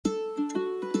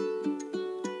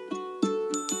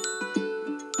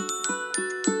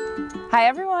Hi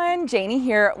everyone, Janie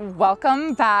here.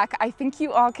 Welcome back. I think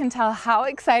you all can tell how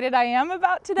excited I am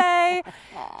about today.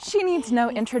 She needs no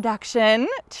introduction.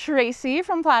 Tracy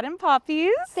from Plaid and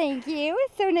Poppies. Thank you.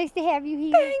 It's so nice to have you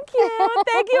here. Thank you.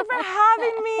 Thank you for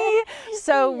having me.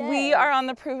 So we are on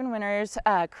the Proven Winners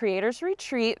Creators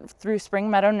Retreat through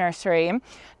Spring Meadow Nursery.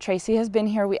 Tracy has been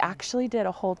here. We actually did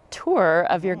a whole tour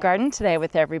of your garden today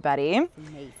with everybody.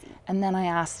 Amazing. And then I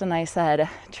asked and I said,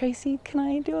 Tracy, can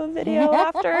I do a video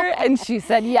after? And she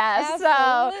said yes.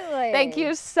 Absolutely. So thank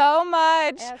you so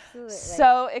much. Absolutely.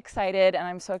 So excited. And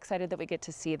I'm so excited that we get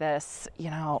to see this.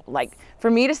 You know, like for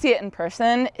me to see it in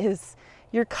person is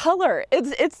your color.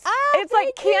 It's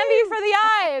like candy for the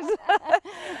eyes.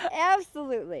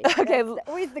 Absolutely. Okay. That's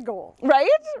always the goal. Right?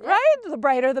 Yep. Right? The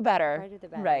brighter the better. Brighter the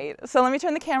better. Right. So let me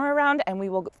turn the camera around and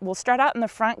we'll start out in the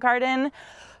front garden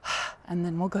and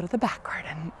then we'll go to the back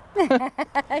garden.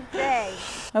 Okay.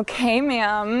 Okay,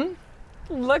 ma'am.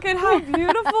 Look at how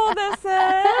beautiful this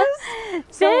is.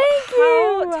 Thank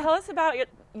you. Tell us about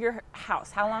your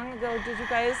house. How long ago did you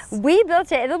guys? We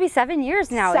built it. It'll be 7 years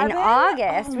now in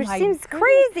August, which seems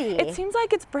crazy. It seems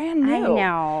like it's brand new. I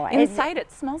know. Inside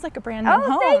it smells like a brand new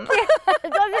home. Thank you.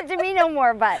 It doesn't to me no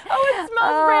more, but it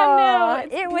smells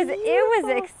brand new. It was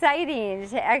exciting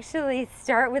to actually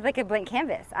start with like a blank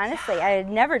canvas. Honestly, I had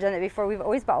never done it before. We've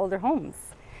always bought older homes.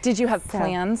 Did you have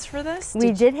plans for this? We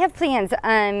did have plans,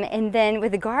 and then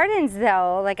with the gardens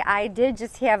though, like I did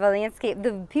just have a landscape.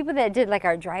 The people that did like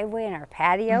our driveway and our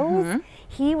patios,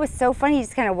 he was so funny. He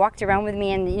just kind of walked around with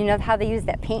me, and you know how they use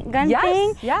that paint gun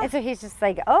thing? Yeah. And so he's just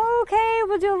like, oh, okay,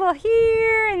 we'll do a little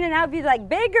here, and then I'll be like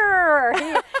bigger,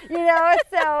 you know.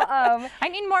 So I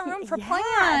need more room for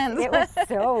plants. It was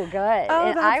so good,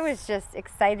 and I was just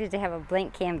excited to have a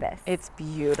blank canvas. It's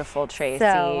beautiful, Tracy.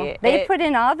 So they put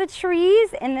in all the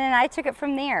trees, and then I took it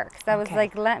from there because I was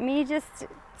like, let me just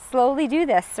slowly do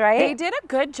this, right? They did a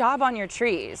good job on your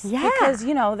trees. Yeah. Because,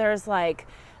 you know, there's like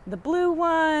the blue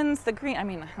ones, the green, I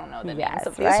mean, I don't know the names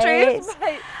of these trees,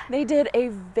 but they did a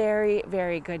very,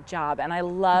 very good job. And I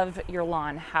love your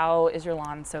lawn. How is your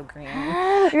lawn so green?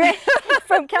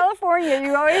 From California,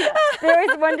 they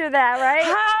always wonder that, right?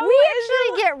 We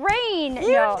actually get rain.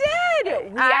 You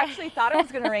did! We actually thought it was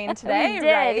going to rain today,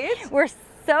 right? We're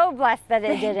so blessed that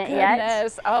it didn't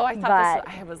yet. Oh, I thought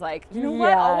I was like, you know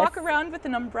what? I'll walk around with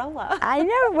an umbrella. I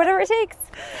know, whatever it takes.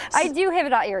 I do have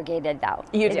it all irrigated though.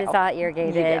 You do. It is all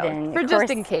irrigated. And for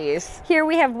just in case. Here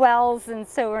we have wells, and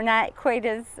so we're not quite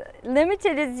as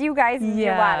limited as you guys with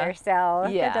your water, so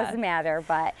it doesn't matter.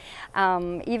 But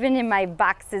even in my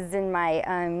boxes in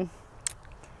my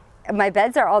my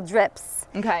beds are all drips.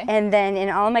 Okay. And then in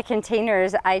all my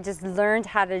containers, I just learned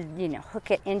how to, you know,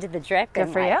 hook it into the drip. Good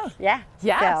for you. Yeah.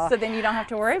 Yeah. So then you don't have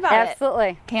to worry about it.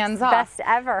 Absolutely. Hands off. Best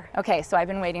ever. Okay. So I've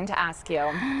been waiting to ask you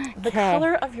the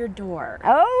color of your door.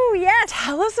 Oh yes.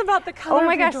 Tell us about the color. Oh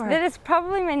my of your gosh, door. that is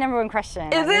probably my #1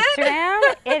 question. Is it?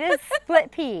 Instagram. It is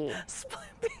split pea. Split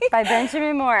pea. By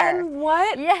Benjamin Moore. And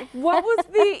what? Yeah. What was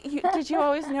did you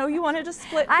always know you wanted a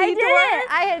split pea I door?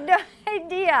 didn't. I had no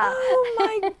idea. Oh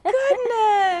my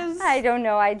goodness. I don't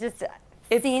know. I just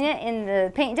seen it in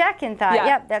the paint deck and thought,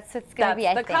 yep, that's what's going to be.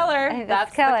 That's the color.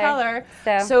 That's the color.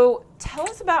 So tell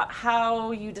us about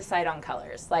how you decide on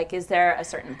colors. Like, is there a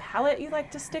certain palette you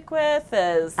like to stick with?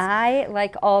 I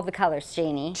like all the colors,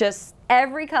 Janie. Just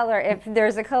every color. If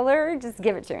there's a color, just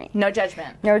give it to me. no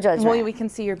judgment. No judgment. Well, we can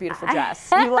see your beautiful dress.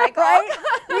 You like all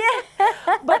colors.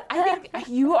 Yeah. But I think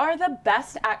you are the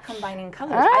best at combining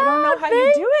colors. I don't know how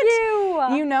you do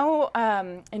it. You know,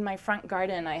 in my front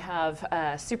garden, I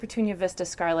have Super Tunia Vista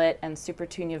Scarlet and Super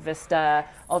Tunia Vista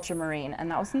Ultramarine, and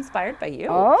that was inspired by you.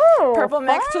 Oh, purple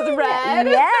mixed with red.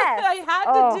 Yes. I had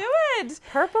to do it.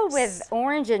 Purple with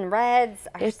orange and reds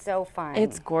are so fun.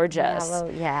 It's gorgeous. Yellow,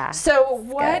 yeah. So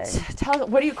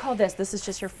what do you call this? This is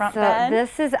just your front bed?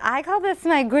 I call this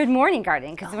my good morning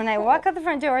garden, because when I walk out the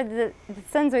front door, the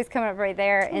sun's always coming up right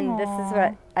there, and this is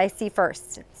what I see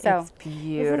first. So it's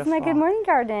beautiful. This is my good morning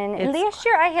garden. And last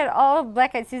year I had all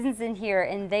black-eyed Susans in here,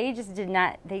 and they just did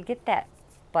not, they get that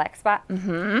black spot.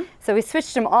 So we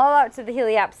switched them all out to the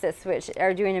Heliopsis, which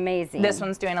are doing amazing. This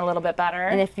one's doing a little bit better.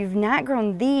 And if you've not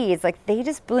grown these, like they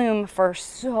just bloom for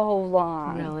so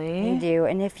long. Really? They do.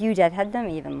 And if you deadhead them,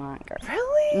 even longer.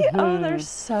 Really? Oh, they're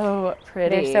so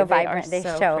pretty. They're so vibrant. They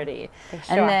are so pretty.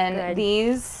 And then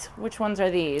these, which ones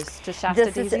are these? Just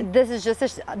Shasta Daisy? This is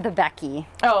just the Becky.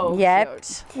 Oh, yep.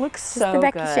 Cute. Looks just so the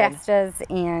Becky good. Shastas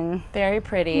and very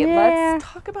pretty. Yeah. Let's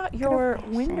talk about your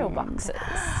window boxes.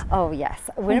 Oh yes,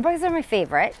 window boxes are my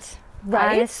favorite.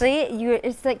 Right? Honestly,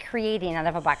 it's like creating out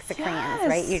of a box of crayons,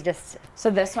 right? You just...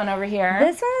 So this one over here?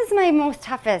 This one is my most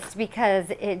toughest because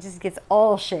it just gets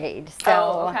all shade.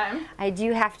 So I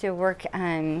do have to work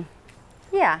on,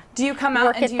 Do you come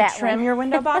out and do you trim your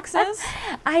window boxes?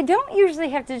 I don't usually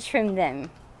have to trim them.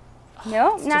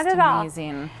 No, not at all.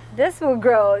 Amazing. This will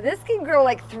grow. This can grow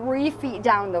like 3 feet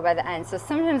down though by the end. So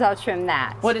sometimes I'll trim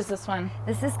that. What is this one?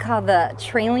 This is called the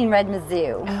trailing red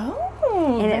Mizzou.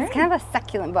 Oh. And it's kind of a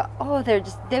succulent, but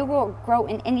they will grow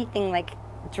in anything like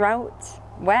drought,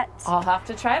 wet. I'll have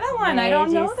to try that one. I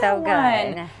don't know that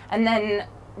one. And then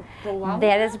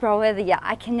that is Broalia.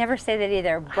 I can never say that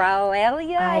either.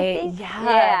 Broalia, I think.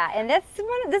 Yeah. And this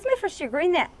is my first year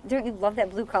growing that. Don't you love that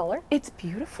blue color? It's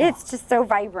beautiful. It's just so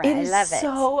vibrant. I love it.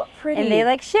 So pretty. And they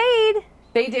like shade.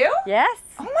 They do? Yes.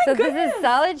 Oh my goodness. This is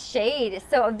solid shade.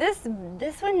 So this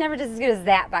one never does as good as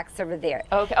that box over there.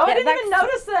 Okay. Oh, I didn't even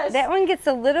notice this. That one gets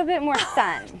a little bit more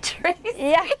sun. Tracy.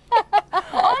 Yeah.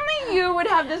 Only you would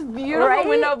have this beautiful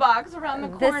window box around the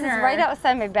corner. This is right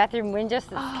outside my bathroom window, so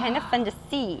it's kind of fun to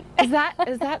see. Is that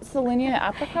Selenia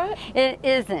apricot? It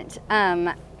isn't.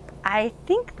 I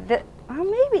think that,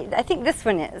 I think this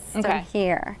one is. Okay.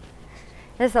 Here.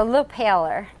 It's a little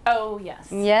paler. Oh,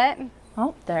 yes. Yep.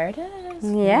 Oh, there it is.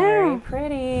 Yeah. Very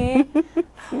pretty.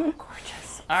 Oh,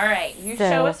 gorgeous. All right, you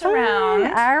show us around.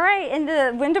 All right, and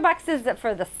the window boxes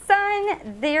for the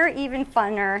sun, they're even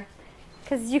funner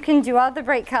because you can do all the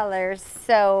bright colors.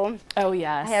 So oh,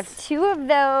 yes. I have 2 of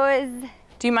those.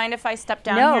 Do you mind if I step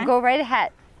down here? No, go right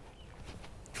ahead.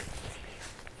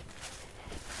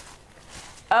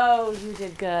 Oh, you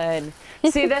did good.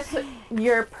 See this,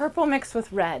 your purple mixed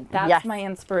with red. That's my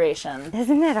inspiration.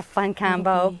 Isn't that a fun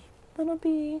combo? Little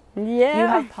bee. Yeah. You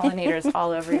have pollinators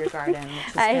all over your garden, which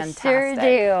is fantastic. I sure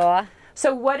do.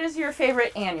 So what is your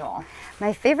favorite annual?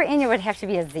 My favorite annual would have to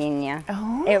be a zinnia.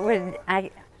 Oh.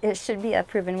 It should be a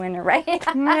proven winner, right? You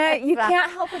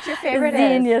can't help what your favorite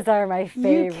Zinnias are my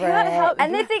favorite. You can't help.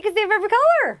 And they think it's their favorite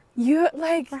color. You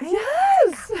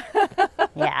yes.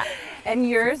 Yeah. And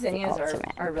your zinnias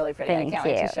are really pretty. Thank I can't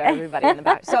wait to show everybody in the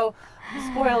back. So,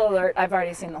 spoiler alert, I've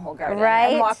already seen the whole garden.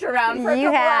 Right. I walked around for a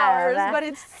couple hours, but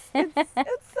it's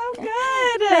so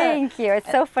good. Thank you. It's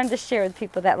so fun to share with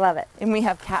people that love it. And we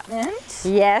have catmint.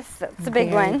 Yes, that's a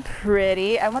big one.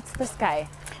 Pretty. And what's this guy?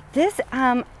 This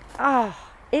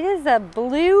it is a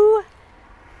blue.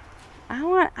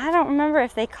 I don't remember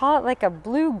if they call it like a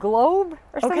blue globe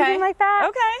or something like that.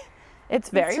 Okay. It's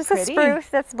very just pretty. A spruce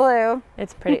that's blue.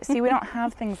 It's pretty. See, we don't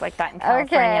have things like that in California.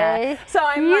 Okay. So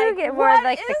I'm you get more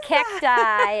like the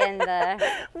cacti and the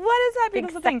what is that big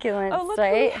beautiful thing? succulents, oh, look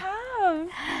right? Who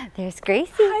we have. There's Gracie.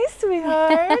 Hi,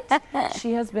 sweetheart.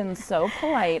 She has been so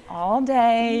polite all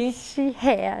day. She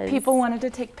has. People wanted to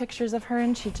take pictures of her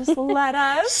and she just let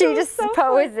us. She just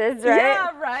poses, right?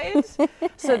 Yeah, right.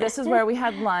 So this is where we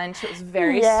had lunch. It was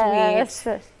very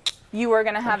sweet. You were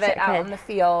going to have it out in the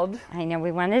field. I know.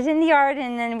 We wanted it in the yard,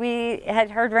 and then we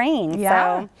had heard rain.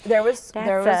 Yeah. So there was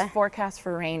forecast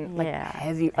for rain, like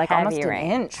heavy, like heavy almost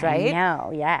rain. an inch, right?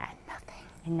 No, yeah.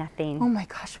 Nothing. Oh my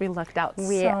gosh, we lucked out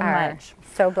we so are much.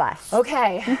 So blessed.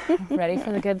 Okay, ready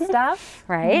for the good stuff?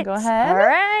 Right. Go ahead. All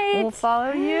right. We'll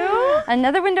follow you.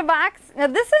 Another window box. Now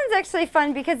this one's actually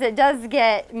fun because it does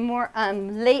get more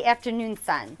late afternoon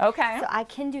sun. Okay. So I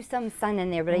can do some sun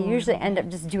in there, but I usually end up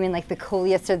just doing like the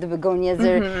coleus or the begonias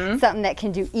or something that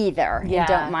can do either. Yeah. And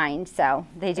don't mind. So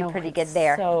they do pretty good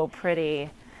there. So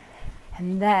pretty.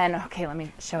 And then, okay, let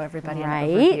me show everybody an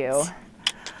overview.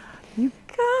 You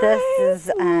guys, this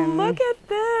is, look at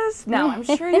this. Now, I'm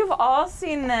sure you've all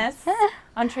seen this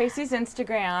on Tracy's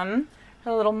Instagram,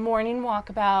 her little morning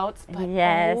walkabouts. But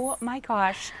oh my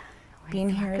gosh, being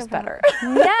here is better.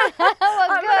 Yeah,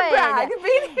 well, good.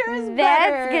 Being here is better.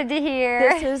 That's good to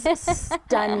hear. This is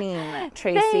stunning,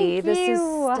 Tracy. This is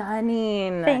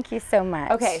stunning. Thank you so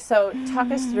much. Okay, so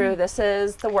talk us through. This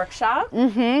is the workshop.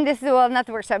 This is, well, not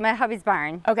the workshop, my hubby's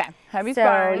barn. Okay, hubby's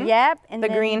barn. Yep. And the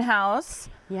greenhouse.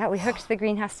 Yeah, we hooked the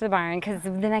greenhouse to the barn because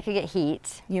then I could get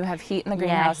heat. You have heat in the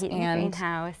greenhouse and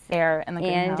air in the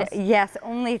greenhouse? And yes,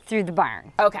 only through the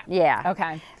barn. Okay. Yeah.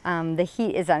 Okay. The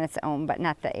heat is on its own, but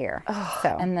not the air. Oh,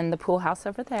 so. And then the pool house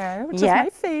over there, which is my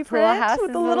favorite. Pool house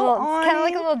with the little awning. It's kind of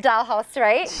like a little dollhouse,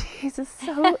 right? Jeez,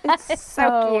 it's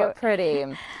so cute.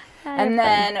 Pretty. And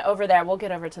then over there, we'll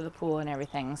get over to the pool and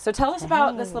everything. So tell us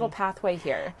about this little pathway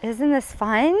here. Isn't this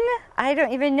fun? I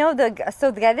don't even know.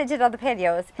 So the guy that did all the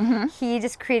patios, he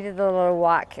just created the little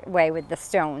walkway with the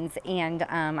stones, and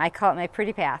I call it my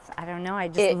pretty path. I don't know. I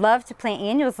just love to plant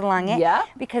annuals along it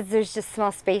because there's just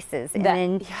small spaces, and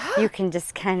then you can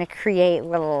just kind of create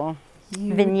little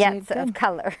vignettes of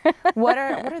color. What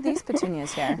are these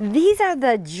petunias here? These are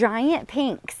the giant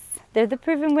pinks. They're the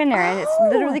proven winner, and it's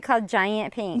literally called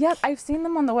giant pink. Yep, I've seen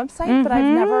them on the website, but I've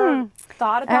never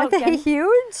thought about. Aren't they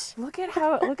huge? Look at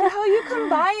how you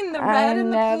combine the red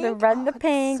and the pink. The red and the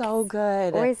pink. So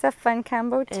good. Always a fun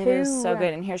combo too. It is so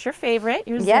good. And here's your favorite,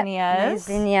 your yep, zinnias.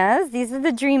 My zinnias. These are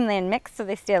the Dreamland mix, so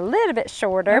they stay a little bit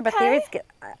shorter, but they always get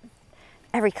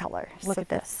every color. Look so at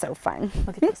that's this. so fun.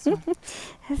 Look at this one.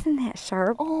 Isn't that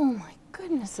sharp? Oh my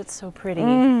goodness, it's so pretty.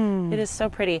 It is so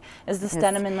pretty. Is this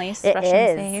denim and lace Russian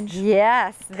sage?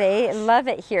 Yes, they love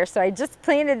it here. So I just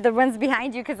planted the ones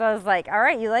behind you because I was like, all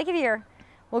right, you like it here.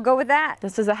 We'll go with that.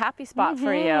 This is a happy spot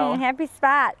for you. Happy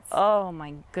spots. Oh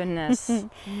my goodness.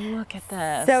 Look at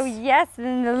this. So yes,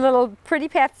 and the little pretty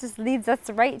path just leads us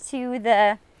right to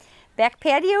the back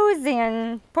patios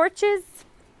and porches.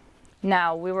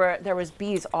 Now there was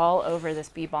bees all over this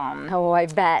bee balm. Oh, I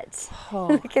bet. Oh.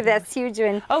 Look at that huge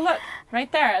one. Oh look,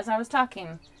 right there as I was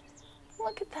talking.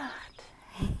 Look at that.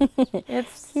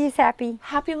 He's happy.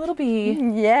 Happy little bee.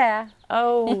 Yeah.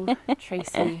 Oh,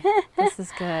 Tracy, this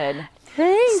is good.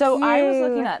 Thank so you. I was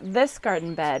looking at this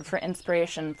garden bed for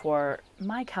inspiration for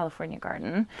my California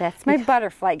garden. That's my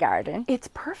butterfly garden. It's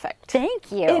perfect.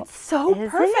 Thank you. It's so Isn't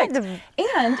perfect. it?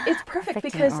 And it's perfect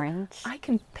because I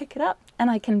can pick it up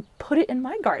and I can put it in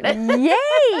my garden.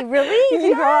 Yay, really? You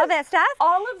can grow all that stuff?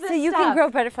 All of this So you can grow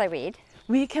butterfly weed?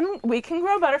 We can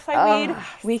grow butterfly weed.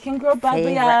 We can grow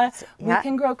buddleia. We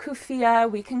can grow kufia.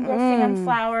 We can grow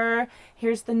fanflower.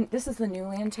 This is the new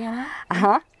lantana.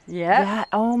 Yeah.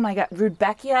 Oh my God.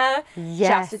 Rudbeckia. Yes.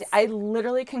 Chastity. I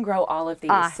literally can grow all of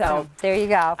these. Awesome. So there you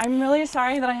go. I'm really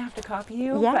sorry that I have to copy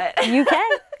you. Yeah. But you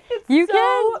can. You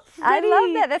can. I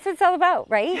love that. That's what it's all about,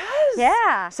 right? Yes.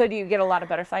 Yeah. So do you get a lot of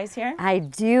butterflies here? I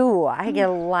do. I get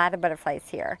a lot of butterflies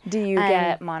here. Do you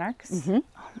get monarchs? Oh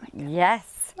my God.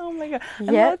 Yes. Oh my God.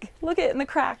 And look at it in the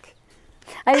crack.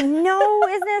 I know.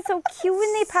 Isn't that so cute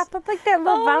when they pop up like that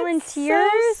little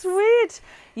volunteers? It's so sweet.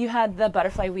 You had the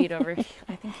butterfly weed over here.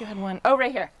 I think you had one. Oh,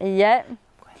 right here. Yep.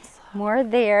 More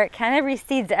there. It kind of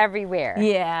recedes everywhere.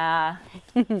 Yeah.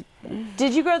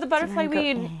 Did you grow the butterfly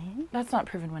weed? That's not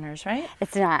proven winners, right?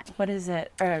 It's not. What is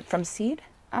it? From seed?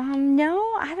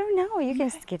 No, I don't know. You can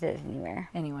just get it anywhere.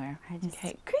 Anywhere.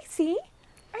 Okay. Gracie,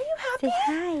 are you happy? Say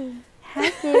hi. Hi,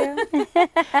 you. Are you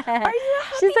a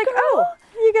happy She's like, girl? oh,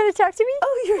 you gonna talk to me?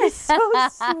 Oh, you're so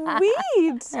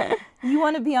sweet. You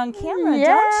want to be on camera,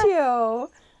 don't you?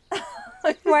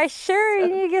 Why, sure, you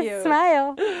need to get a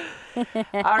smile.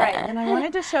 All right, and I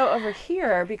wanted to show over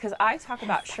here because I talk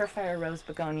about surefire rose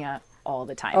begonia all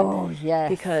the time. Oh, yes.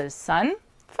 Because sun,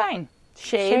 fine.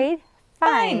 Shade,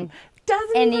 fine.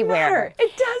 Doesn't Anywhere. even matter.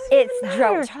 It doesn't even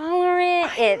matter. It's drought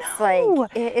tolerant. It's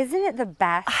like, isn't it the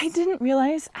best? I didn't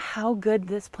realize how good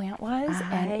this plant was,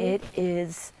 and it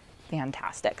is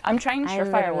fantastic. I'm trying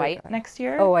surefire white next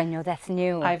year. Oh, I know, that's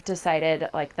new. I've decided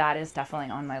like that is definitely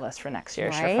on my list for next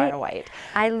year, surefire white.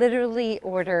 I literally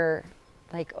order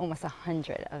like almost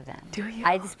 100 of them. Do you?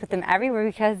 I just put them everywhere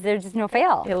because they're just no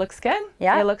fail. It looks good.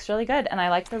 Yeah. It looks really good. And I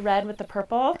like the red with the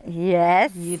purple.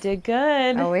 Yes. You did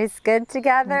good. Always good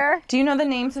together. Do you know the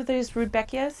names of these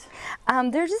Rudbeckias?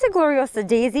 They're just a Gloriosa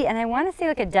daisy, and I want to say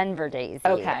like a Denver daisy,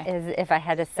 is if I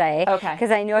had to say. Okay.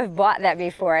 Because I know I've bought that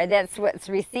before. That's what's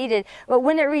reseeded. But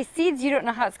when it reseeds, you don't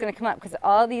know how it's going to come up because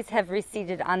all these have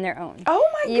reseeded on their own. Oh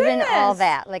my goodness. Even all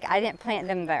that. Like I didn't plant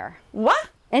them there. What?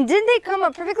 And didn't they come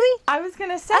up perfectly? I was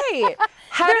gonna say,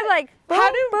 how do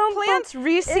plants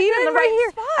reseed in the right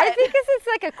spot? I think it's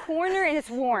like a corner and it's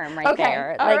warm right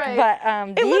there.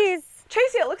 But these,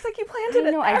 Tracy, it looks like you planted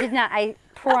it. No, I did not. I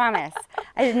promise,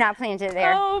 I did not plant it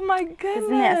there. Oh my goodness!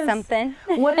 Isn't that something?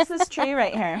 What is this tree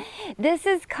right here? This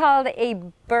is called a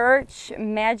birch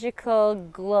magical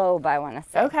globe. I want to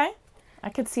say. Okay. I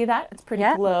could see that. It's pretty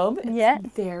globe.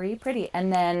 It's very pretty.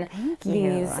 And then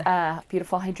these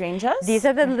beautiful hydrangeas. These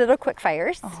are the little quick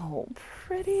fires. Oh,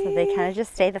 pretty. So they kind of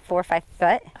just stay the 4 or 5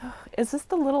 foot. Oh, is this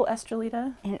the little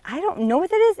estrelita? And I don't know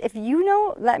what that is. If you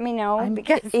know, let me know.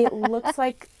 Because it looks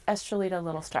like estrelita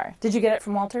little star. Did you get it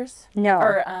from Walters? No.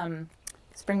 Or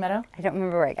Spring Meadow? I don't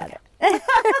remember where I got it. I'd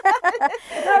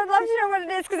love to know what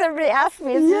it is because everybody asks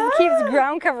me. It just keeps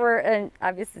ground cover, and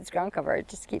obviously it's ground cover. It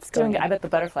just keeps going. I bet the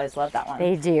butterflies love that one.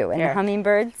 They do. And the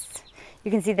hummingbirds,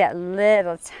 you can see that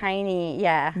little tiny,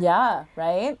 Yeah,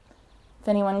 right? If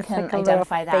anyone can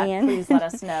identify that, please let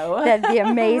us know. That'd be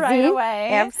amazing. Right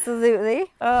away.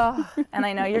 Absolutely. Oh, and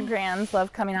I know your grands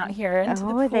love coming out here into the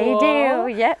pool. They do.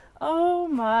 Yep. Oh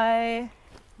my.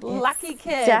 Lucky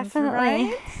kids,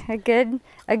 definitely right?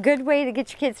 a good way to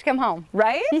get your kids to come home,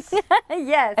 right?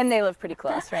 Yes. And they live pretty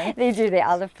close, right? They do. They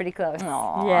all live pretty close.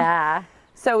 Aww. Yeah.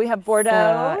 So we have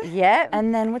Bordeaux. So, yep.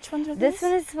 And then which ones are these? This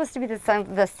one is supposed to be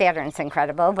the Saturn's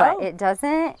Incredible, but it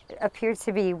doesn't appear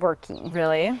to be working.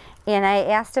 Really? And I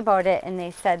asked about it, and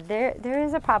they said there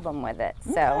is a problem with it.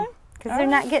 So, because they're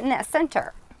not getting that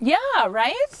center. Yeah,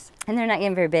 right? And they're not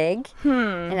getting very big.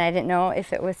 And I didn't know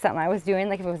if it was something I was doing,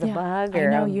 like if it was a bug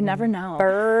or you never know.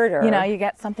 Bird or... You know, you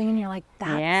get something and you're like,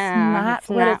 that's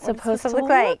not what it's supposed to look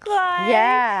like.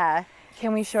 Yeah.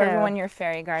 Can we show everyone your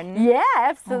fairy garden? Yeah,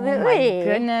 absolutely. Oh my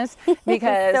goodness.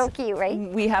 Because so cute, right?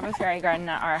 We have a fairy garden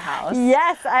at our house.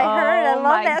 Yes, I heard. I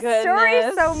love that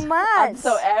story so much.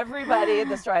 So everybody,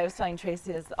 the story I was telling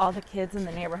Tracy is all the kids in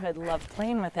the neighborhood love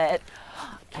playing with it.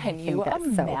 Can you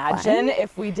imagine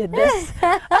if we did this?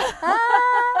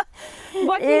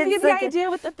 What gave you the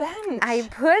idea with the bench? I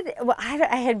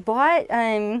had bought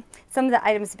some of the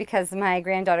items because my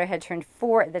granddaughter had turned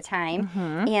 4 at the time.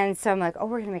 And so I'm like, oh,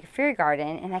 we're going to make a fairy garden.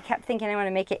 And I kept thinking I want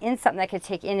to make it in something I could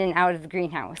take in and out of the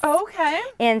greenhouse. Okay.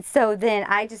 And so then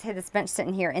I just had this bench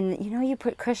sitting here. And you know, you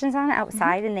put cushions on it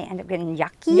outside and they end up getting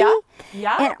yucky.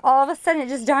 Yeah. And all of a sudden it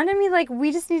just dawned on me, like,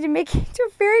 we just need to make it into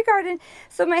a fairy garden.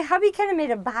 So my hubby kind of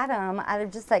made a bottom out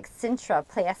of just like Sintra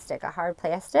plastic, a hard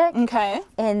plastic. Okay.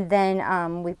 And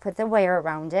then we put the wire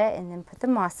around it and then put the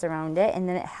moss around it, and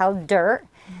then it held dirt.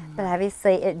 But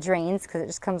obviously it drains because it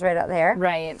just comes right out there.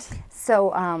 Right.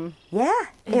 So, yeah,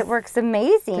 it works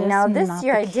amazing. Now, this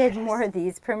year I did more of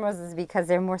these primroses because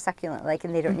they're more succulent-like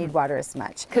and they don't need water as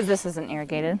much. Because this isn't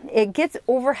irrigated? It gets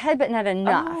overhead, but not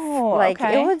enough. Oh, like,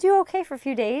 it will do okay for a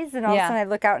few days, and all of a sudden I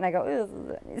look out and I go,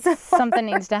 ugh. Something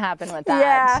needs to happen with that.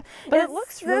 Yeah. But it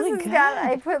looks really good.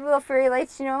 I put little fairy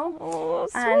lights, you know,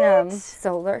 on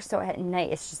solar, so at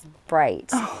night it's just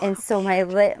bright. And so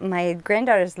my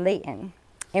granddaughter's Leighton.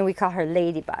 And we call her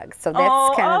Ladybug, so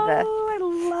that's kind of the... Oh, I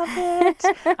love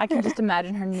it. I can just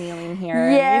imagine her kneeling here,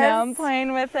 you know, and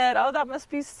playing with it. Oh, that must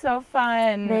be so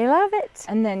fun. They love it.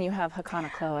 And then you have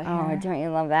Hakana Chloe here. Oh, don't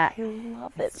you love that? I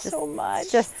love it so much.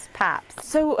 Just pops.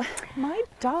 So my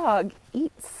dog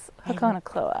eats Hakana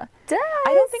Chloe.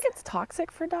 I don't think it's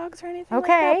toxic for dogs or anything like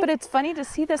that, but it's funny to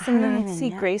see this and then see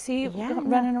Gracie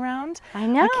running around. I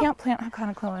know. I can't plant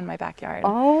Hakana Chloe in my backyard.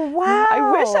 Oh, wow.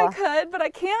 I wish I could, but I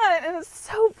can't, and it's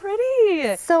so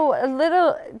pretty. So a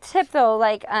little tip though,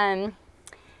 like, I'm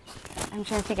trying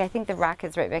to think, I think the rock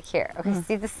is right back here. Okay,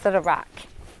 see this little rock?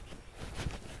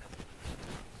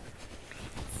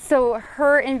 So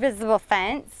her invisible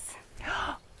fence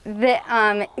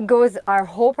that goes our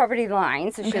whole property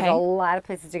line, so she has a lot of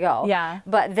places to go. Yeah.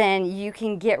 But then you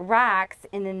can get rocks,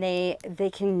 and then they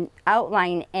can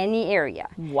outline any area.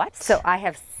 What? So I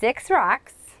have 6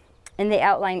 rocks, and they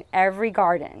outline every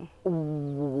garden.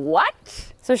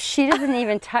 What? So she doesn't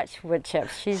even touch wood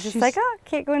chips. She's just like, oh,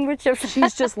 can't go in wood chips.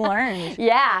 She's just learned.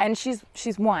 Yeah. And she's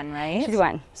 1, right? She's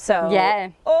 1. So yeah.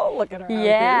 Oh, look at her.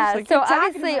 Yeah. Like, so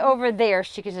obviously over there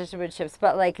she can touch the wood chips,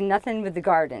 but like nothing with the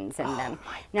gardens in them.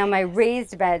 Now my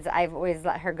raised beds, I've always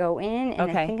let her go in,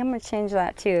 and I think I'm gonna change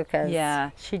that too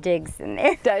because she digs in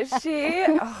there. Does she?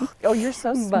 Oh, you're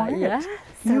so smart. But yeah.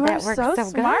 So you that are works so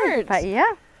smart. good. But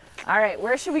yeah. All right,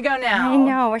 where should we go now? I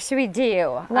know. What should we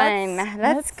do?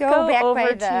 Let's go back over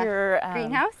by to the your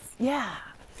greenhouse. Yeah.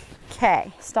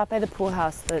 Okay. Stop by the pool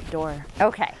house, the door.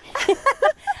 Okay.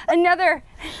 Another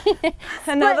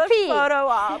photo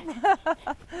op.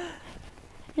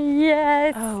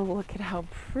 Yes. Oh, look at how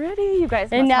pretty you guys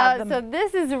must and now, have them. So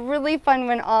this is really fun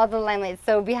when all the limelights.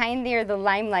 So behind there, the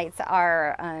limelights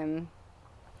are.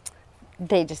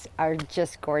 They just are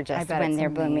just gorgeous when they're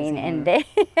blooming, and they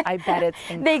I bet it's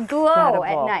incredible. They glow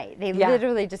at night. They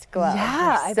literally just glow.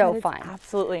 Yeah, it's so fun.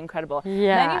 Absolutely incredible.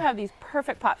 Yeah. Then you have these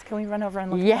perfect pots. Can we run over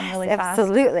and look at them really fast? Yes,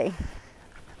 absolutely.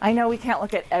 I know we can't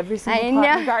look at every single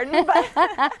pot in the garden,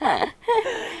 but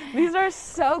these are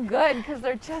so good because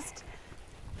they're just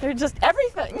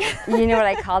everything. You know what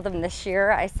I called them this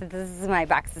year? I said, this is my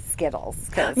box of Skittles.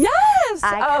 Yes!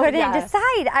 I couldn't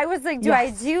decide. I was like, do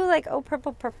I do like,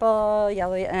 purple,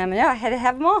 yellow? No, I had to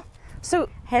have them all. So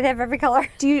I had to have every color.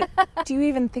 Do you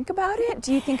even think about it?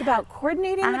 Do you think about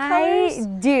coordinating the colors? I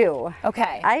do.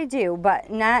 Okay. I do,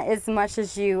 but not as much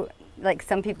as you, like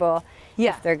some people,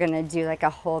 if they're going to do like a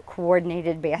whole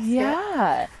coordinated basket.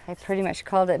 Yeah. I pretty much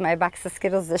called it my box of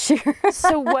Skittles this year.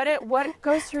 So what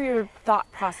goes through your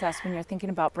thought process when you're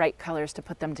thinking about bright colors to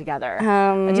put them together?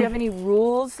 Do you have any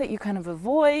rules that you kind of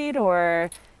avoid, or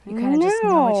you kind of just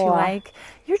know what you like?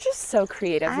 You're just so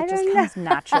creative. It just comes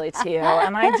naturally to you,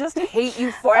 and I just hate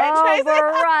you for it, Tracy.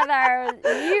 Brother,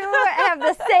 you have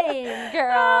the same,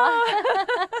 girl.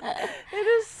 It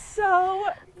is so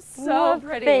so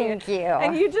pretty. Thank you.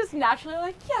 And you just naturally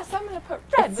like, yes, I'm going to put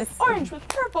red with orange with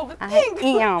purple with pink. I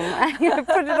am. I'm going to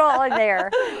put it all in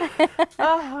there.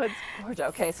 Oh, it's gorgeous.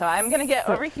 Okay, so I'm going to get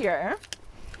over here.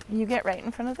 You get right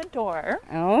in front of the door.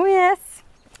 Oh, yes.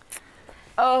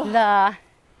 Oh, The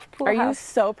pool are you house.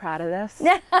 so proud of this?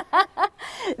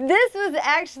 This was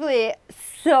actually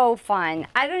so fun.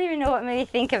 I don't even know what made me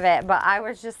think of it, but I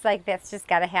was just like, that's just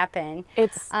got to happen.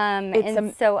 It's iconic.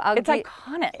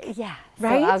 Yeah.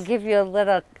 Right? So I'll give you a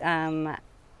little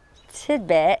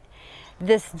tidbit.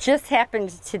 This just happened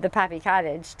to the Poppy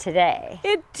Cottage today.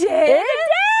 It did? It did!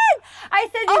 I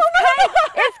said,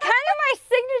 it's kind of my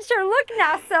signature look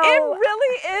now, so. It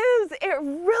really is. It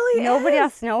really is. Nobody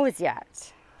else knows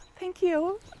yet. Thank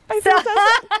you. I feel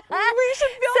we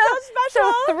should feel so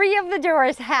special. So 3 of the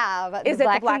doors have Is the it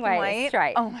black the black and white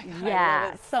stripe. Oh my God, yeah. I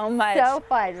love it so much. So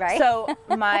fun, right? So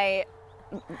my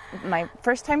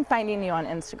first time finding you on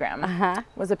Instagram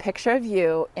was a picture of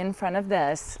you in front of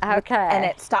this. Okay. And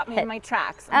it stopped me in my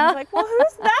tracks. And I was like, well,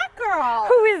 who's that girl?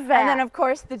 Who is that? And then of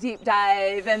course the deep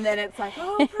dive, and then it's like,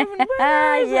 oh, proven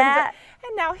winners. Yeah.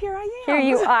 And now here I am. Here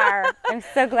you are. I'm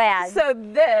so glad. So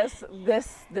this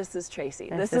is Tracy.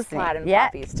 This is Plaid and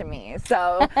Poppies to me.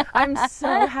 So I'm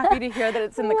so happy to hear that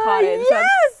it's in the cottage. Yes,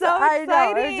 That's so I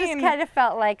exciting. know. It just kind of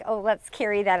felt like, oh, let's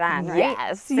carry that on, right?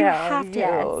 Yes, So, you have to.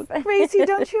 yes. Gracie,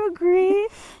 don't you agree?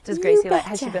 Does Gracie like?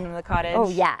 Has she betcha. been in the cottage? Oh,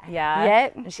 yeah. Yeah.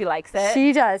 Yep. And she likes it.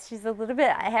 She does. She's a little bit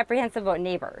apprehensive about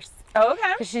neighbors. Oh,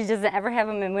 okay. Because she doesn't ever have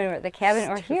them when we're at the cabin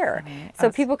or here.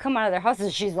 So people come out of their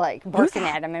houses, she's like barking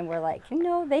at them, and we're like,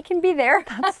 no, they can be there.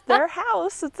 That's their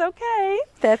house. It's okay.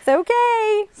 That's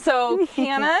okay. So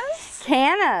cannas.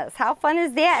 Cannas. How fun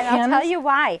is that? And I'll tell you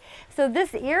why. So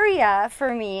this area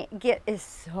for me is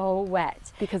so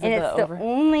wet. Because and of it's the the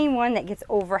only one that gets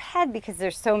overhead because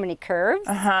there's so many curves.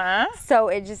 So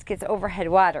it just gets overhead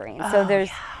watering. So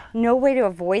there's no way to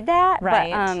avoid that.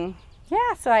 Right. But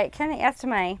yeah, so I kind of asked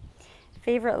my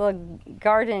favorite little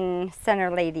garden center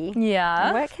lady.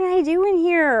 Yeah. What can I do in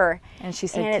here? And she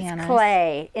said and cannas. It's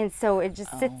clay, and so it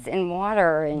just sits in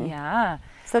water. And yeah.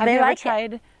 so have they you ever like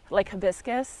tried like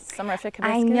hibiscus, sumerific hibiscus?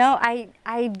 I know.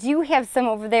 I do have some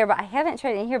over there, but I haven't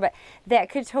tried it in here. But that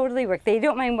could totally work. They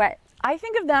don't mind wet. I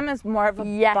think of them as more of a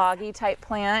boggy type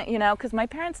plant, you know, because my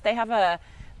parents, they have the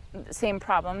same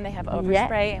problem. They have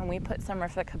overspray, and we put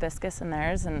sumerific hibiscus in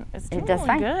theirs, and it's doing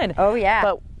really good. Oh yeah.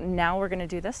 But now we're gonna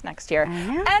do this next year.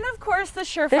 And of course the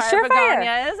surefire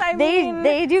begonias.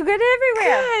 They do good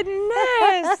everywhere.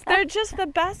 Goodness, they're just the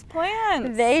best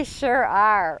plants. They sure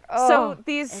are. Oh, so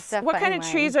these, what kind of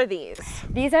trees are these?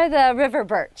 These are the river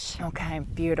birch. Okay,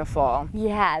 beautiful.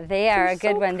 Yeah, they are a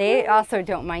good one. They also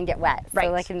don't mind it wet. Right.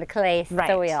 So like in the clay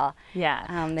soil.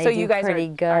 Yeah. They so do you guys pretty are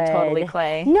good. totally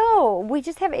clay? No, we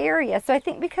just have area. So I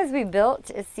think because we built,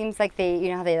 it seems like they, you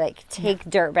know, how they like take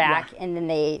dirt back and then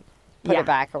they put it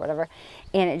back or whatever.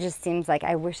 And it just seems like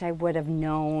I wish I would have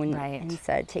known and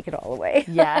said, take it all away.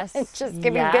 Yes. Just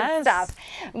give me good stuff.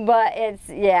 But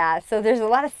it's, so there's a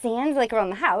lot of sand like around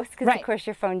the house because of course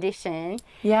your foundation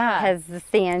has the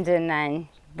sand and then,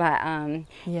 but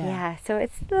so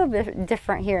it's a little bit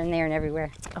different here and there and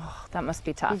everywhere. Oh, that must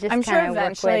be tough. I'm I'm sure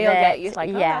eventually you'll get used like,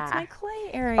 oh, that's my clay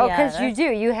area. Oh, because you do.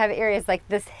 You have areas like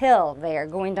this hill there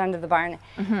going down to the barn.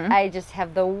 I just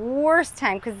have the worst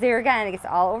time because there again, it gets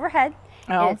all overhead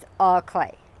and it's all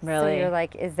clay. Really? So you're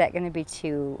like, is that going to be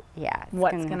too,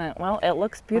 What's gonna, well, it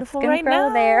looks beautiful right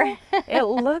now. There. It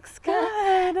looks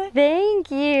good. Thank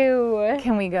you.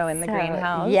 Can we go in the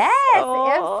greenhouse? Yes,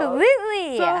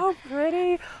 absolutely. So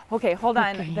pretty. Okay, hold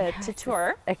on. The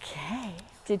tutor. Okay.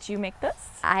 Did you make this?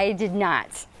 I did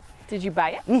not. Did you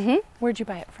buy it? Where'd you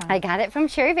buy it from? I got it from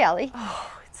Cherry Valley.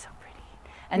 Oh, it's so pretty.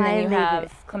 And then you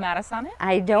have clematis on it?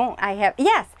 I have,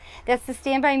 yes. That's the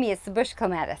Stand By Me. It's the bush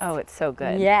clematis. Oh, it's so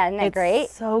good. Yeah, isn't that great?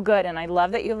 It's so good, and I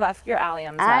love that you left your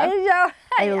alliums up. I know.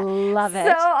 I love it.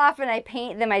 So often I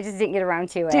paint them, I just didn't get around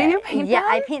to it. Do you paint them? Yeah,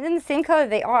 I paint them the same color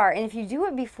they are, and if you do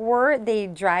it before they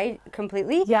dry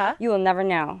completely, you will never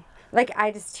know. Like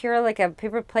I just tear like a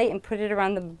paper plate and put it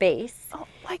around the base. Oh,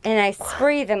 and I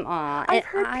spray them on. I've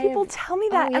heard people tell me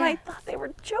that, and I thought they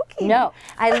were joking. No,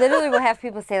 I literally will have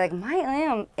people say like,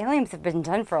 my alliums have been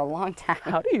done for a long time.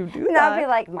 How do you do that? And I'll be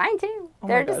like, mine too.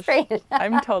 They're just painted.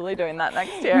 I'm totally doing that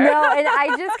next year. No, and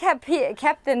I just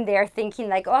kept them there thinking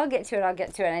like, oh, I'll get to it,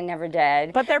 and I never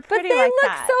did. But they're pretty but they like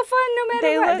look that. so fun no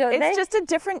matter what, don't they? It's just a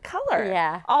different color.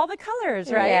 Yeah. All the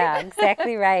colors, right? Yeah,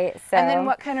 exactly right. So. And then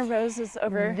what kind of rose is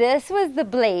over? This was the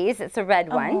Blaze. It's a red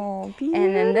one. Oh, beautiful.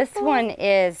 And then this one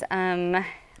is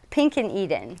Pink and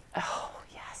Eden. Oh,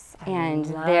 yes. And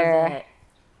love they're it.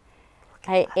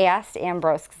 I asked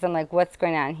Ambrose because I'm like, what's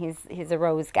going on? He's a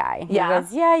rose guy. Yeah. He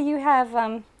goes, yeah, you have,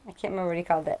 I can't remember what he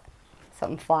called it.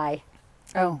 Something fly.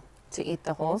 Oh, to eat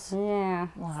the holes? Yeah.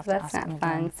 We'll have So to that's ask him not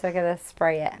fun. again. So I got to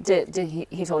spray it. Did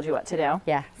he told you what to do?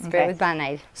 Yeah, spray Okay. it with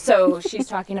bonite. So she's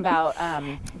talking about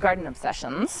garden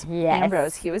obsessions. Yes.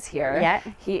 Ambrose, he was here. Yeah.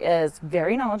 He is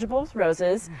very knowledgeable with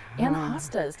roses and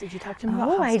hostas. Did you talk to him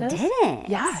about Oh, I hostas? didn't.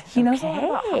 Yeah, he knows a lot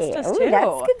about hostas Oh, too.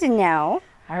 that's good to know.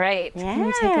 All right. Yeah. Can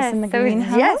you take us in the So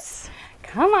greenhouse? yes.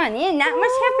 Come on in. Not much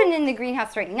happened in the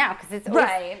greenhouse right now because it's always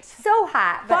Right. so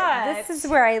hot. But But- this is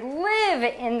where I live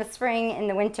in the spring, in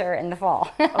the winter, and the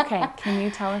fall. Okay. Can you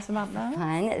tell us about that?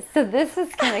 Fun. So this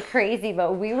is kind of crazy,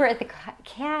 but we were at the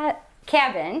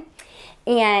cabin,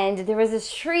 and there was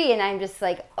this tree, and I'm just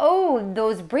like, oh,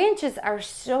 those branches are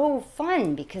so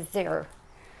fun because they're,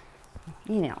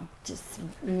 just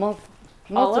multiple.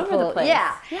 All over the place.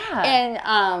 Yeah. Yeah.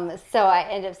 And so I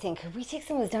ended up saying, could we take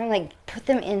some of those down and like put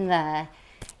them in the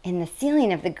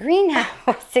ceiling of the greenhouse?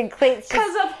 And Clayton's just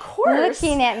Because of course.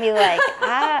 looking at me like,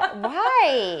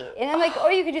 why? And I'm like, oh,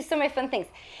 you could do so many fun things.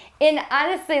 And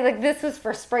honestly, like this was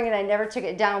for spring and I never took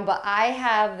it down, but I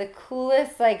have the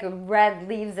coolest like red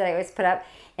leaves that I always put up.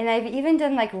 And I've even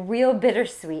done like real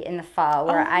bittersweet in the fall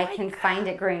where I can find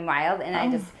it growing wild and I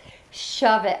just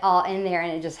shove it all in there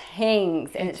and it just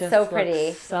hangs and it's just so pretty.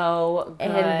 looks so good.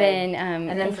 And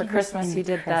then for Christmas you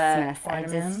did Christmas, the I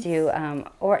ornaments? just do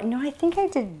I think I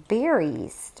did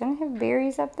berries. Don't I have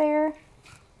berries up there?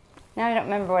 Now I don't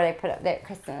remember what I put up there at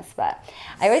Christmas, but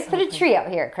I always put a tree out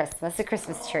here at Christmas, a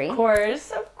Christmas tree. Of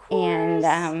course.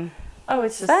 And oh,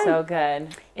 it's just fun. so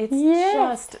good. It's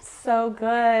Yes. just so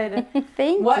good.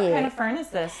 thank you. What kind of fern is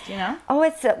this? Do you know? Oh,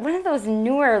 it's one of those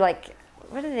newer, like,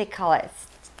 what do they call it?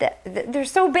 They're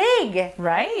so big.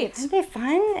 Right. Aren't they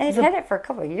fun? I've had it for a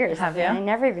couple of years. Have you? I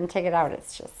never even take it out.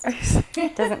 It's just,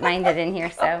 it doesn't mind it in here,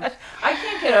 so. I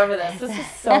can't get over this. This is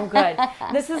so good.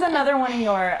 This is another one of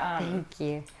your, Thank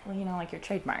you. well, like your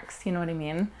trademarks. You know what I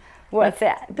mean? What's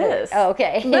that? This. Oh,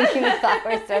 okay.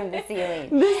 Flowers from the ceiling.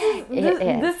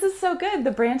 This is so good.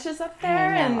 The branches up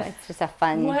there. I know. And It's just a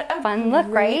fun, what a fun look,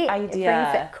 great right? idea. It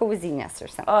brings that coziness or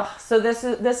something. oh, so this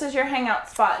is your hangout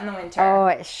spot in the winter. Oh,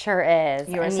 it sure is.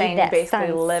 You were I need saying you that basically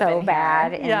sun live so in here.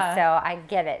 bad, and Yeah. so I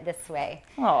get it this way.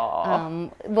 Aw.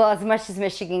 Well, as much as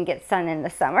Michigan gets sun in the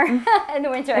summer, in the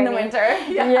winter. In the winter,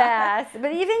 yeah. Yes,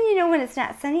 but even when it's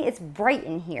not sunny, it's bright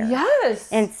in here. Yes.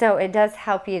 And so it does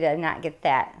help you to not get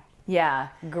that yeah.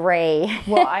 gray.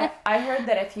 Well, I heard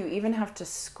that if you even have to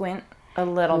squint a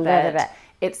little bit,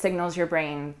 it signals your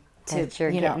brain to that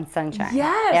you're getting sunshine.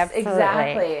 Yes, Absolutely.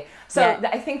 exactly. So Yeah.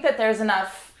 I think that there's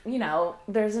enough,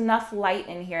 there's enough light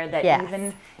in here that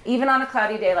Yes. even on a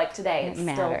cloudy day like today,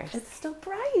 matters. It's still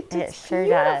bright. It It's sure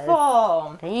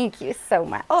beautiful. Thank you so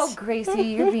much. Oh, Gracie,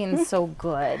 you're being so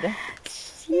good.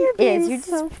 You're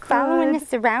just following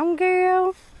us around,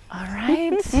 girl. All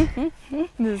right.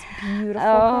 This beautiful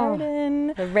Oh.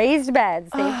 garden. The raised beds,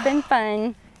 they've been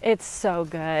fun. It's so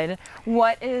good.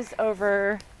 What is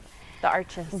over the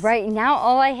arches? Right now,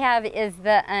 all I have is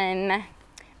the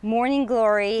morning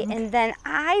glory, and then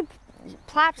I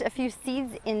plopped a few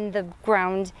seeds in the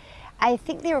ground. I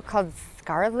think they were called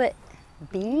scarlet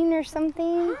bean or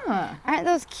something. Huh. Aren't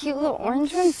those cute little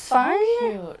orange ones fun?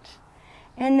 Cute.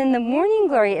 And then the morning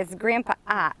glory is Grandpa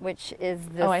Ott, which is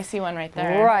this Oh, I see one right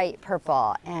there. bright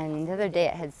purple. And the other day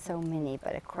it had so many,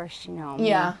 but of course, me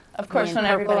Yeah, of course, being when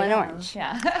purple everybody and comes. orange.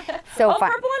 Yeah. So oh,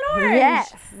 fun. purple and orange.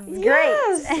 Yes,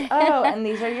 Yes. great. Oh, and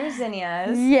these are your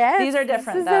zinnias. Yes. These are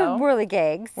different this is though. a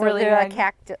whirligig. So Whirligig.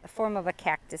 they're a form of a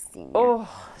cactus zinnia. Oh,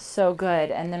 so good.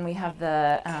 And then we have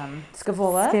the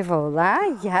scavola.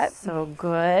 Scavola, yep. So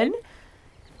good.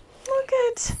 Look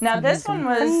at. Now this one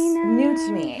was new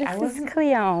to me. This I is wasn't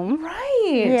Cleome.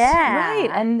 right. Yeah. Right.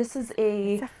 And this is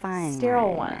a fun sterile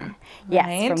one. one. Yes,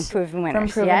 right? from Proven Winners. From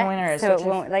Proven yeah. Winners. So which it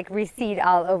won't like recede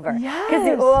all over. Because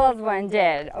Yes. the old one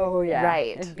did. Oh yeah.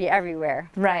 Right. It'd be everywhere.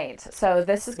 Right. So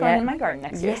this is going Yeah. in my garden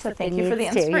next year. Yes, So thank it you for the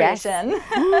needs to, yes.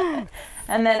 inspiration.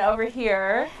 And then over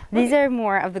here. These are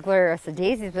more of the Gloriosa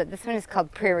daisies, but this one is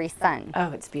called Prairie Sun.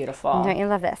 Oh, it's beautiful. And don't you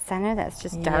love that center that's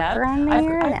just darker Yep. on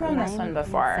there? I've That grown this line one in the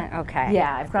before. center? Okay.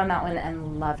 Yeah, I've grown that one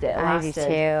and loved it. I do too.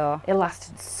 It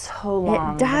lasted so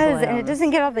long. It the does, and it blooms. doesn't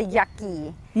get all the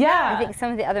yucky. Yeah. I think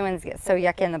some of the other ones get so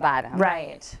yucky in the bottom.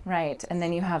 Right, right. And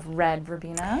then you have red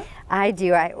verbena. I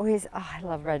do. I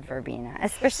love red verbena,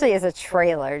 especially as a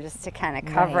trailer, just to kind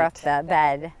of cover Right. up the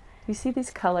bed. You see these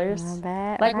colors? A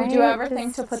bit, Like, would you right? ever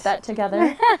think to Just- put that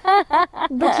together?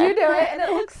 But you do it, and it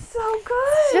looks so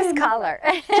good. Just color.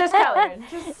 Just color.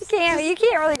 Just You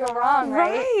can't really go wrong,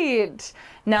 right? right.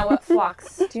 Now, what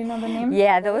phlox? Do you know the name?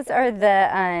 Yeah, those are the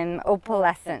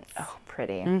opalescents. Oh,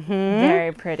 pretty.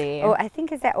 Very pretty. Oh, I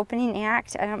think is that opening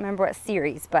act. I don't remember what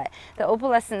series, but the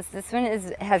opalescence. This one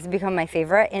has become my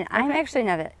favorite, and I'm actually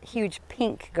not a huge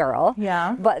pink girl.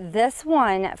 Yeah. But this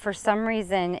one, for some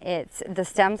reason, the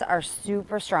stems are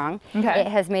super strong. Okay. It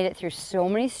has made it through so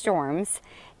many storms.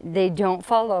 They don't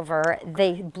fall over.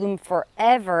 They bloom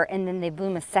forever, and then they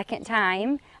bloom a second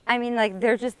time. I mean, like,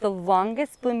 they're just the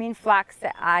longest blooming phlox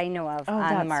that I know of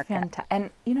on the market. Fantastic.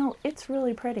 And, you know, it's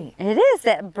really pretty. It is.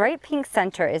 That bright pink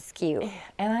center is cute.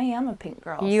 And I am a pink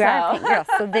girl. You are a pink girl,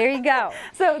 so there you go.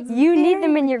 So you need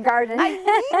them in your garden. I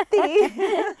need these.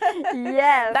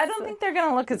 Yes. I don't think they're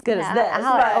going to look as good as this.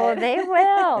 Oh, they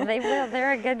will. They will.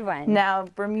 They're a good one. Now,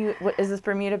 is this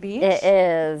Bermuda Beach? It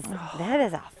is. That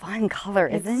is a fun color,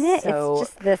 isn't it? So it's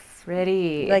just this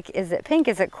pretty. Like, is it pink?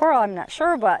 Is it coral? I'm not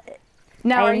sure, but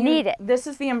now I need it. This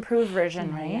is the improved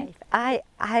version, right? I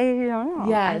don't know.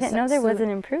 Yes. I didn't know there was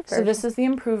an improved version. So this is the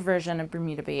improved version of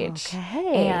Bermuda Beach.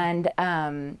 Okay. And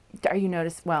are you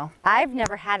noticed? Well, I've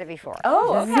never had it before.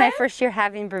 Oh, This is my first year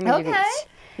having Bermuda Beach.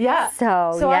 Yeah. So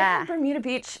I yeah. had Bermuda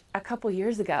Beach a couple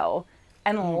years ago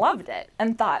and loved it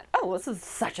and thought, oh, this is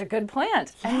such a good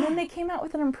plant. And then they came out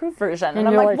with an improved version. And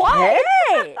I'm like, why?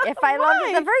 Hey, if I loved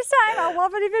it the first time, I'll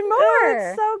love it even more. Oh,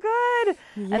 it's so good.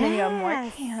 Yes. And then you have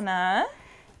more canna.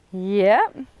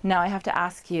 Yep. Now I have to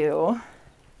ask you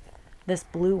this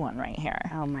blue one right here.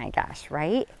 Oh my gosh,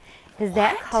 right? Is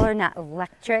that color not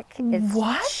electric?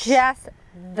 It's just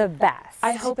the best.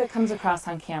 I hope it comes across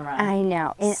on camera. I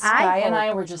know. And Sky and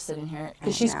I were just sitting here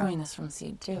because she's growing this from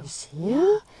seed too.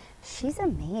 Yeah. She's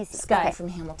amazing. Sky from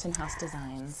Hamilton House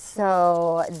Designs.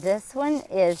 So this one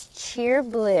is Cheer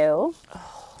Blue.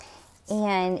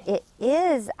 And it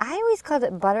is, I always called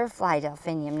it butterfly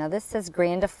delphinium. Now this says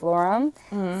grandiflorum,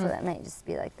 so that might just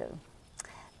be like the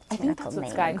I think that's what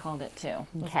Sky called it too.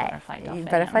 Okay. Butterfly delphinium.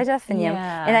 Butterfly delphinium.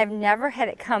 Yeah. And I've never had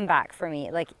it come back for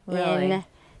me, like in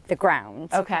the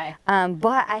ground. Okay.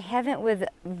 But I haven't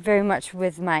very much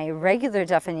with my regular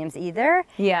delphiniums either.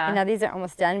 Yeah. And now these are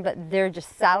almost done, but they're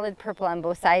just solid purple on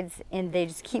both sides, and they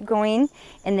just keep going,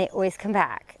 and they always come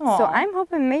back. Aww. So I'm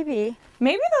hoping maybe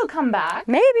they'll come back.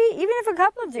 Maybe, even if a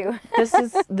couple do.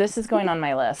 This is going on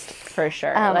my list for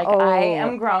sure. I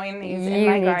am growing these in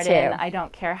my garden. Too. I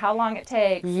don't care how long it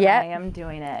takes. Yep. I am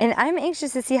doing it. And I'm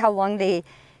anxious to see how long they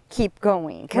keep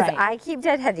going, because Right. I keep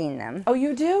deadheading them. Oh,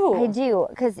 you do? I do,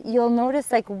 because you'll notice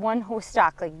like one whole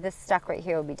stalk, like this stalk right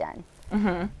here will be done.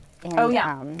 And, Oh,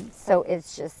 yeah. So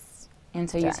it's just And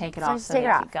so you take it So I off just so take they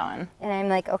it keep off. going. And I'm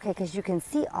like, okay, because you can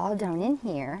see all down in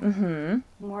here.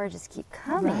 More just keep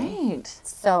coming. Right.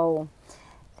 So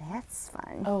that's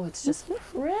fun. Oh, it's just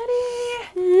pretty.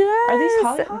 Yes. Are these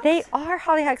hollyhocks? They are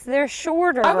hollyhocks. They're a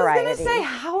shorter I was variety. going to say,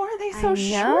 how are they so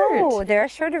No, short? they're a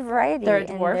shorter variety. They're a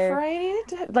dwarf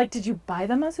variety? Like, did you buy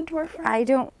them as a dwarf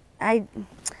variety? I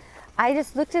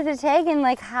just looked at the tag and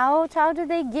like, how tall do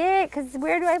they get? Because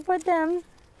where do I put them?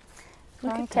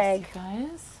 Look Wrong at tag. this,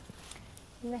 guys.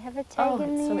 Do they have a tag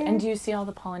in it's there? and do you see all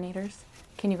the pollinators?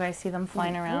 Can you guys see them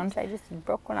flying around? Oops, I just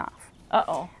broke one off.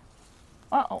 Uh-oh.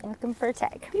 Uh-oh. Looking for a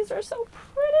tag. These are so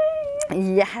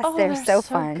pretty. Yes, they're so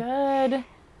fun. Good.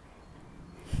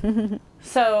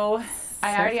 So,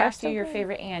 I already asked you your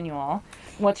favorite annual.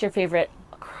 What's your favorite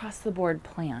across-the-board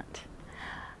plant?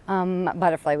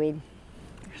 Butterfly weed.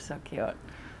 You're so cute.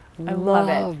 I love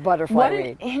it. Butterfly What weed.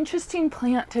 an interesting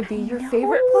plant to be your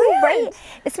favorite plant. Right?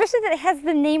 Especially that it has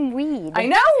the name weed. I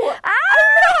know.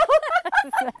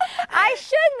 I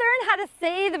should learn how to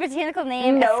say the botanical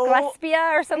name, No.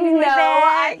 Asclepias or something like No,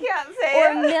 that. I can't say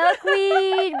Or it.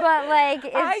 milkweed, but like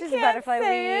I it's just can't butterfly say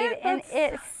weed, it. and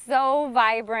it's so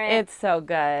vibrant. It's so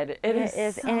good. It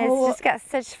is, and it's just got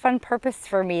such fun purpose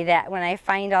for me that when I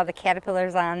find all the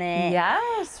caterpillars on it,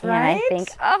 Yes, and right? I think,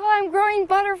 oh, I'm growing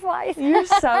butterflies. You're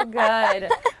so good.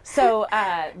 So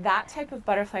that type of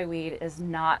butterfly weed is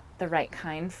not the right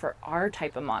kind for our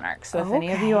type of monarch. So if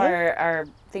any of you are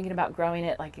thinking about growing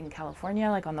it like in California,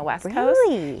 like on the West Coast,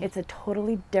 it's a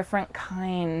totally different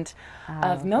kind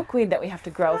of milkweed that we have to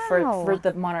grow for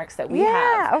the monarchs that we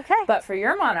have. Okay. But for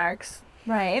your monarchs,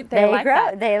 right, They like grow.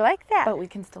 that. They like that. But we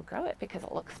can still grow it because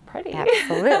it looks pretty.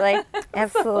 Absolutely.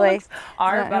 Absolutely.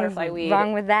 Our butterfly weed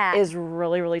wrong with that. is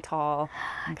really, really tall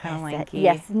and kind of lanky.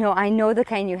 Yes. No, I know the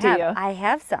kind you have. you? I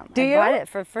have some. Do you? I bought it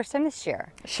for the first time this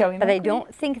year. Showing But I milkweed?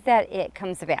 don't think that it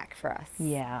comes back for us.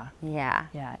 Yeah. Yeah.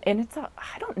 Yeah. And it's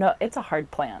I don't know, it's a hard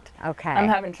plant. Okay. I'm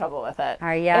having trouble with it.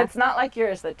 Are ya? It's not like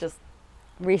yours that just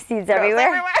Reseeds goes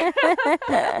everywhere.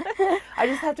 I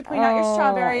just have to point out your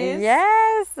strawberries.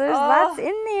 Yes, there's lots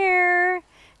in there.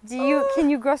 Can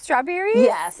you grow strawberries?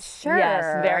 Yes. Sure.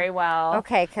 Yes, very well.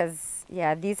 Okay, because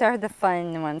Yeah, these are the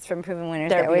fun ones from Proven Winners.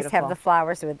 They're They always have beautiful. the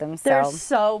flowers with them. So. They're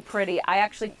so pretty. I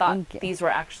actually thought these were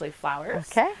actually flowers.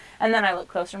 Okay. And then I looked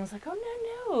closer and was like, oh,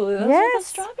 no, those are the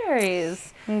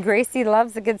strawberries. And Gracie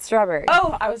loves a good strawberry.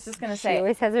 Oh, I was just going to say. She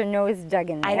always has her nose dug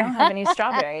in there. I don't have any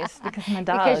strawberries because my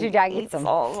dog Because your dog eats them.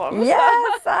 all of them.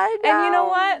 Yes, I know. And you know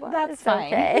what? That's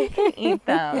fine. Okay. You can eat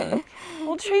them.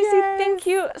 Well, Tracy, thank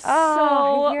you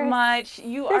so much.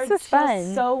 You are just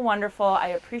so wonderful. I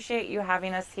appreciate you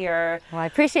having us here. Well, I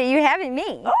appreciate you having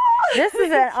me. This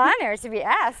is an honor to be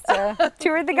asked to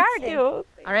tour the garden.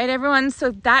 All right, everyone.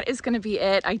 So that is going to be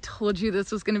it. I told you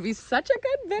this was going to be such a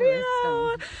good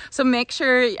video. So make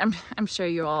sure, I'm sure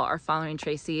you all are following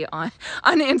Tracy on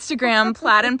Instagram,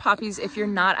 Plaid and Poppies. If you're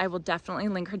not, I will definitely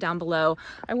link her down below.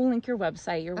 I will link your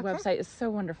website. Your website is so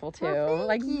wonderful too. Well,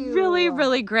 like you. really,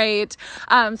 really great.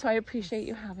 So I appreciate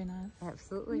you having us.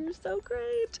 Absolutely. You're so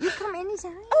great. You come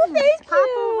anytime. Oh, thank Pop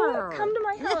you. over. Come to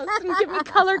my house and give me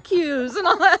color cues and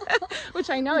all that. Which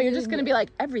I know you're just going to be like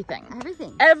everything.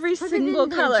 Everything. Every single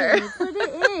color. Put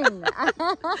it in.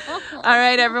 All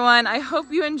right, everyone. I hope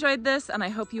you enjoyed this, and I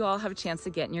hope you all have a chance to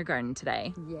get in your garden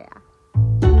today. Yeah.